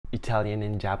Italian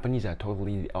and Japanese are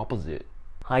totally the opposite.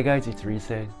 Hi guys, it's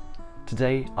Grazie.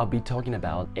 Today I'll be talking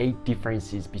about 8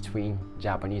 differences between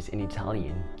Japanese and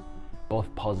Italian,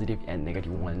 both positive and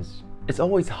negative ones. It's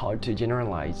always hard to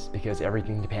generalize because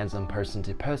everything depends on person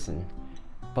to person,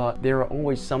 but there are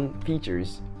always some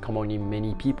features common in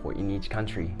many people in each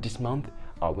country. This month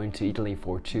I went to Italy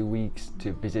for 2 weeks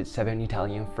to visit 7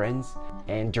 Italian friends,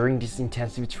 and during this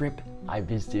intensive trip I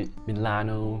visited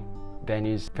Milano,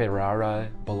 Venice, Ferrara,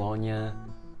 Bologna,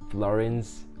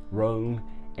 Florence, Rome,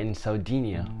 and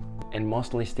Sardinia, and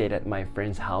mostly stayed at my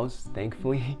friend's house,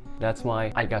 thankfully. That's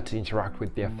why I got to interact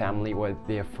with their family or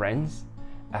their friends,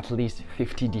 at least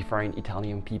 50 different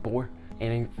Italian people,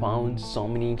 and I found so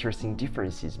many interesting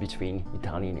differences between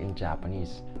Italian and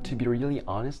Japanese. To be really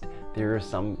honest, there are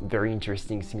some very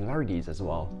interesting similarities as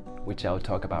well, which I'll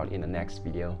talk about in the next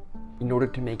video. In order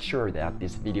to make sure that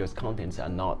this video's contents are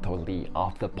not totally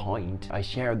off the point, I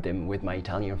shared them with my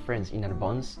Italian friends in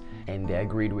advance, and they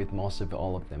agreed with most of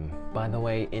all of them. By the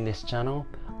way, in this channel,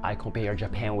 I compare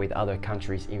Japan with other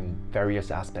countries in various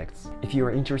aspects. If you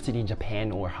are interested in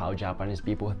Japan or how Japanese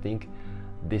people think,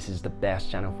 this is the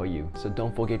best channel for you. So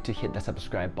don't forget to hit the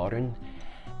subscribe button,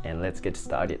 and let's get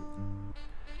started.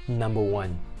 Number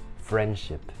 1.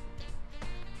 Friendship.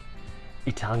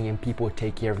 Italian people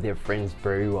take care of their friends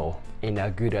very well and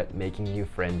are good at making new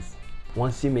friends.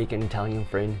 Once you make an Italian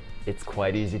friend, it's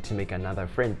quite easy to make another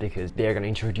friend because they're gonna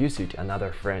introduce you to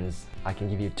another friends. I can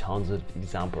give you tons of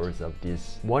examples of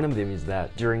this. One of them is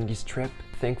that during this trip,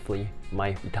 thankfully,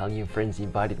 my Italian friends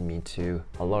invited me to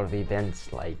a lot of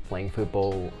events like playing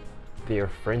football, their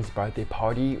friend's birthday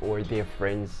party, or their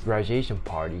friend's graduation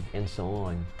party, and so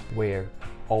on, where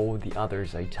all the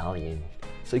others are Italian.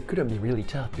 So it could have been really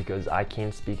tough because I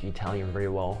can't speak Italian very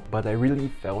well, but I really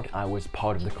felt I was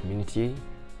part of the community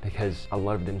because a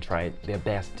lot of them tried their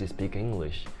best to speak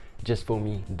English. Just for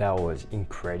me, that was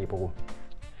incredible.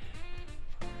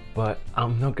 But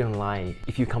I'm not gonna lie,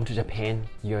 if you come to Japan,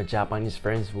 your Japanese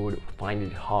friends would find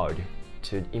it hard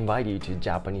to invite you to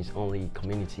Japanese only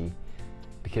community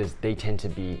because they tend to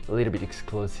be a little bit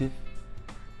exclusive.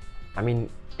 I mean,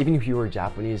 even if you were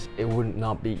Japanese, it would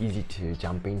not be easy to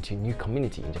jump into new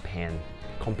community in Japan.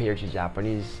 Compared to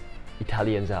Japanese,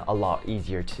 Italians are a lot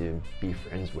easier to be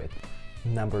friends with.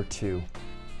 Number 2.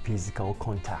 Physical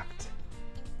contact.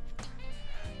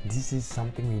 This is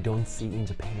something we don't see in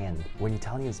Japan. When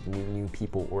Italians meet new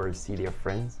people or see their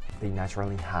friends, they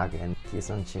naturally hug and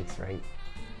kiss on cheeks, right?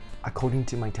 According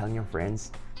to my Italian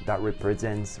friends, that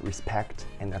represents respect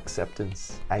and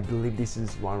acceptance. I believe this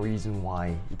is one reason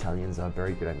why Italians are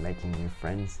very good at making new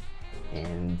friends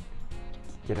and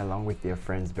get along with their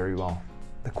friends very well.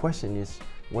 The question is,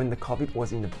 when the COVID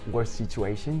was in the worst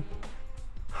situation,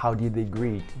 how did they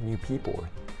greet new people?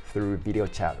 Through video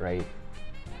chat, right?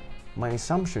 My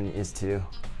assumption is to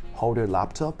hold a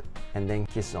laptop and then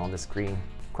kiss on the screen.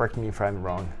 Correct me if I'm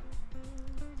wrong.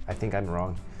 I think I'm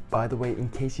wrong. By the way, in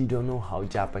case you don't know how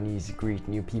Japanese greet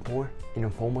new people, in a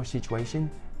formal situation,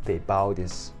 they bow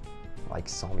this like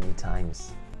so many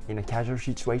times. In a casual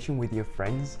situation with your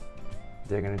friends,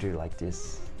 they're gonna do like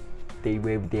this. They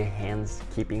wave their hands,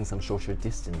 keeping some social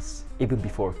distance, even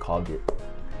before COVID.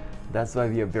 That's why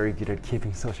we are very good at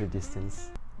keeping social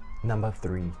distance. Number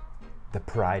 3. The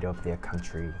pride of their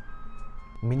country.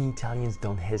 Many Italians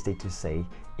don't hesitate to say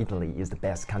Italy is the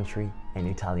best country and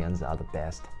Italians are the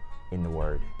best in the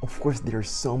world. Of course, there are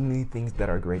so many things that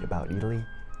are great about Italy,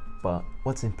 but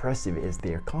what's impressive is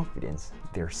their confidence,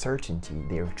 their certainty,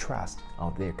 their trust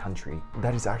of their country.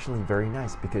 That is actually very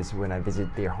nice because when I visit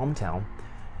their hometown,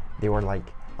 they were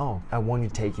like, oh, I want to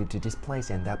take you to this place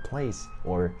and that place,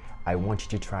 or I want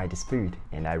you to try this food,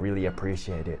 and I really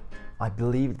appreciate it. I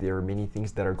believe there are many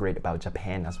things that are great about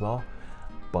Japan as well,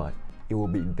 but it will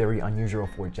be very unusual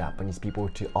for Japanese people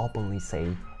to openly say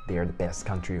they are the best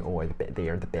country or they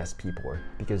are the best people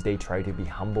because they try to be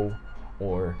humble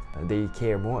or they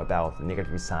care more about the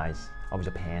negative sides of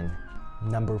Japan.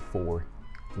 Number 4.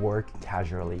 Work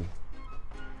casually.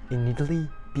 In Italy,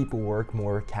 people work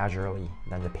more casually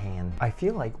than Japan. I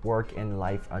feel like work and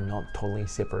life are not totally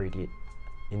separated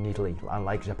in Italy,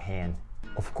 unlike Japan.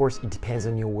 Of course, it depends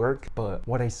on your work, but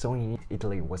what I saw in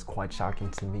Italy was quite shocking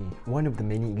to me. One of the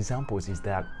many examples is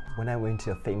that when I went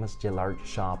to a famous gelato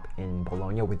shop in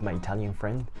Bologna with my Italian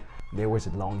friend, there was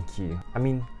a long queue. I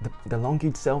mean, the long queue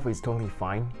itself is totally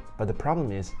fine, but the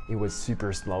problem is it was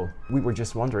super slow. We were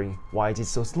just wondering why is it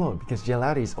so slow, because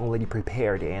gelato is already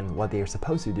prepared and what they're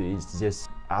supposed to do is just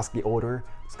ask the order,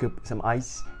 scoop some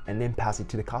ice, and then pass it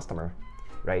to the customer,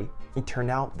 right? It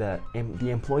turned out that the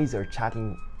employees are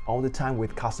chatting all the time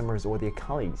with customers or their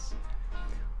colleagues,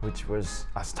 which was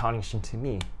astonishing to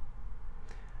me.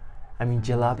 I mean,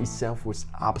 gelato itself was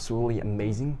absolutely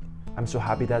amazing. I'm so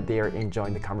happy that they are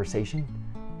enjoying the conversation.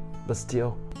 But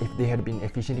still, if they had been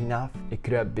efficient enough, it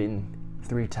could have been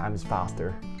 3 times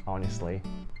faster, honestly.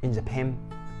 In Japan,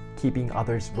 keeping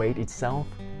others wait itself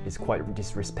is quite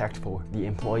disrespectful. The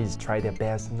employees try their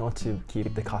best not to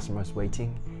keep the customers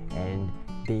waiting, and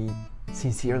they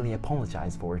sincerely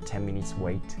apologize for 10 minutes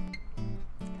wait.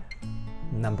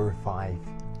 Number 5.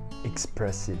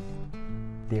 Expressive.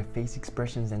 Their face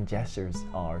expressions and gestures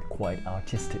are quite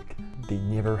artistic. They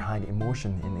never hide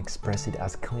emotion and express it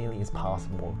as clearly as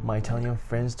possible. My Italian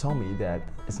friends told me that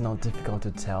it's not difficult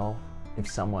to tell if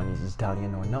someone is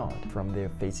Italian or not from their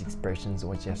face expressions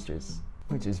or gestures,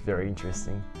 which is very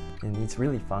interesting. And it's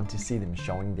really fun to see them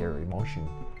showing their emotion,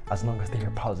 as long as they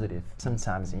are positive.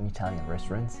 Sometimes in Italian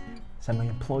restaurants, some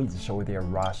employees show their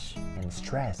rush and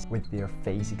stress with their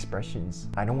face expressions.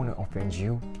 I don't want to offend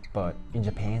you, but in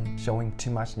Japan, showing too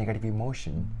much negative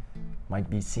emotion might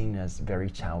be seen as very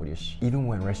childish. Even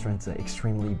when restaurants are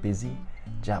extremely busy,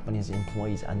 Japanese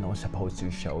employees are not supposed to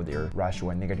show their rush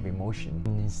or negative emotion.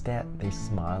 Instead, they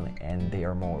smile and they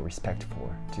are more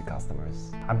respectful to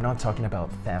customers. I'm not talking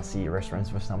about fancy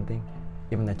restaurants or something.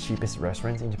 Even the cheapest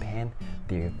restaurants in Japan,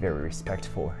 they're very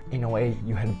respectful. In a way,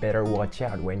 you had better watch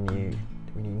out when you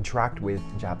interact with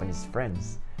Japanese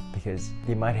friends, because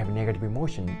they might have negative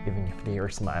emotion even if they are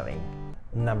smiling.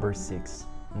 Number 6.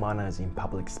 Manners in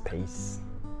public space.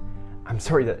 I'm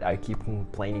sorry that I keep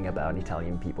complaining about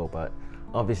Italian people, but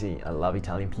obviously I love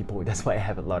Italian people. That's why I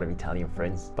have a lot of Italian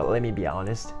friends. But let me be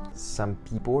honest, some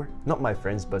people, not my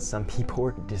friends, but some people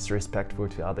are disrespectful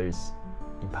to others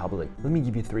in public. Let me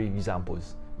give you 3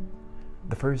 examples.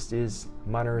 The first is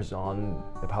manners on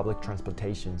the public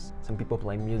transportations. Some people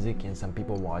play music and some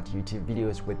people watch YouTube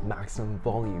videos with maximum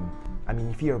volume. I mean,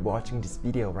 if you are watching this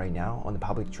video right now on the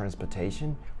public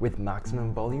transportation with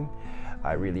maximum volume,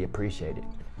 I really appreciate it.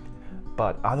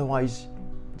 But otherwise,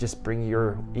 just bring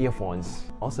your earphones.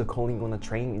 Also, calling on a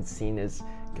train is seen as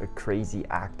a crazy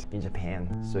act in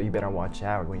Japan, so you better watch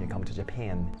out when you come to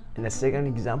Japan. And the second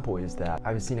example is that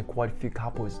I've seen quite a few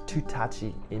couples too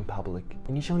touchy in public.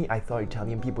 Initially, I thought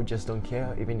Italian people just don't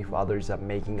care even if others are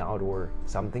making out or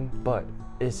something, but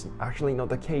it's actually not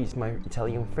the case. My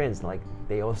Italian friends,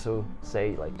 they also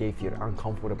say they feel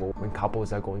uncomfortable when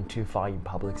couples are going too far in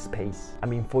public space. I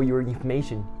mean, for your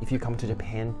information, if you come to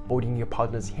Japan, holding your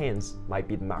partner's hands might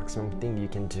be the maximum thing you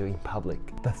can do in public.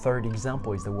 The third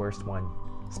example is the worst one.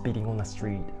 Speeding on the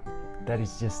street. That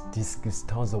is just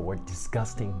disgustoso or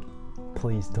disgusting.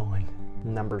 Please don't.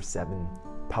 Number 7.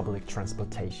 Public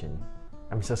transportation.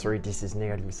 I'm so sorry this is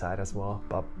negative side as well,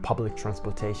 but public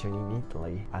transportation in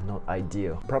Italy are not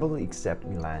ideal, probably except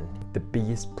Milan. The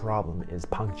biggest problem is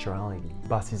punctuality.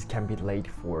 Buses can be late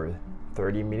for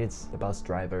 30 minutes. The bus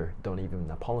driver don't even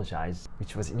apologize,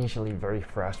 which was initially very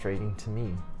frustrating to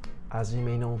me. As you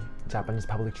may know, Japanese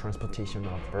public transportation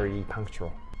are very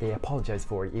punctual. They apologize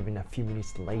for even a few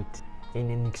minutes late.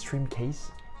 In an extreme case,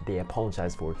 they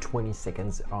apologize for 20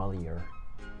 seconds earlier.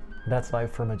 That's why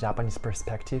from a Japanese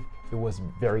perspective, it was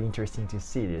very interesting to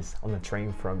see this on the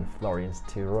train from Florence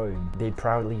to Rome. They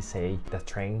proudly say the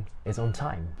train is on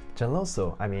time.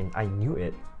 Geloso, I knew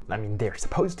it. They're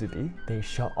supposed to be. They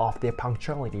show off their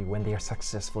punctuality when they are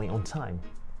successfully on time.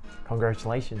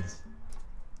 Congratulations.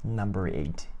 Number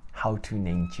 8. How to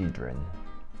name children.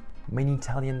 Many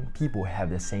Italian people have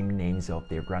the same names of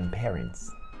their grandparents.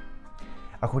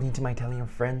 According to my Italian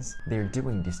friends, they're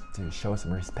doing this to show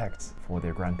some respect for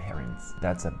their grandparents.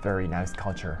 That's a very nice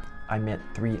culture. I met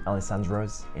 3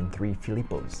 Alessandros and 3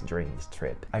 Filippos during this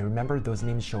trip. I remember those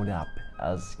names showed up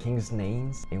as king's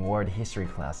names in world history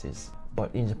classes.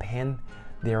 But in Japan,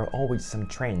 there are always some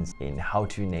trends in how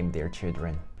to name their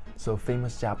children. So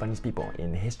famous Japanese people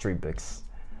in history books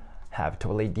have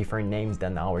totally different names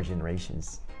than our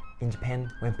generations. In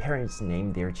Japan, when parents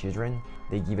name their children,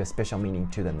 they give a special meaning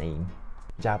to the name.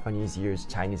 Japanese use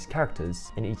Chinese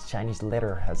characters, and each Chinese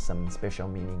letter has some special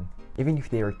meaning. Even if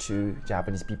there are 2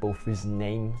 Japanese people whose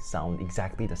names sound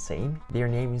exactly the same, their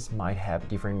names might have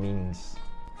different meanings.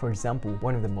 For example,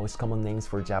 one of the most common names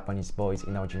for Japanese boys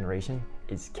in our generation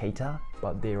is Keita,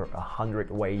 but there are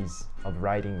 100 ways of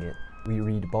writing it. We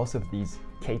read both of these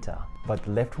Keita, but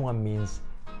the left one means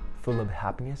full of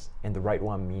happiness and the right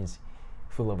one means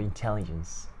full of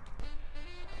intelligence.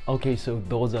 Okay, so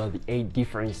those are the 8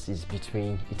 differences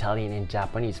between Italian and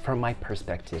Japanese from my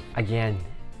perspective. Again,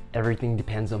 everything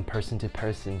depends on person to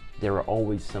person. There are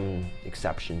always some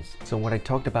exceptions. So what I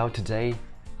talked about today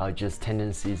are just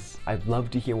tendencies. I'd love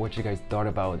to hear what you guys thought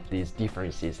about these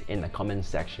differences in the comment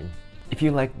section. If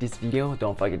you liked this video,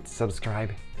 don't forget to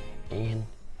subscribe. And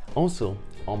also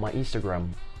on my Instagram,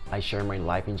 I share my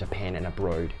life in Japan and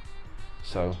abroad,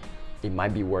 so it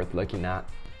might be worth looking at.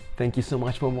 Thank you so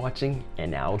much for watching,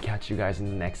 and I'll catch you guys in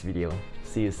the next video.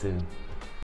 See you soon.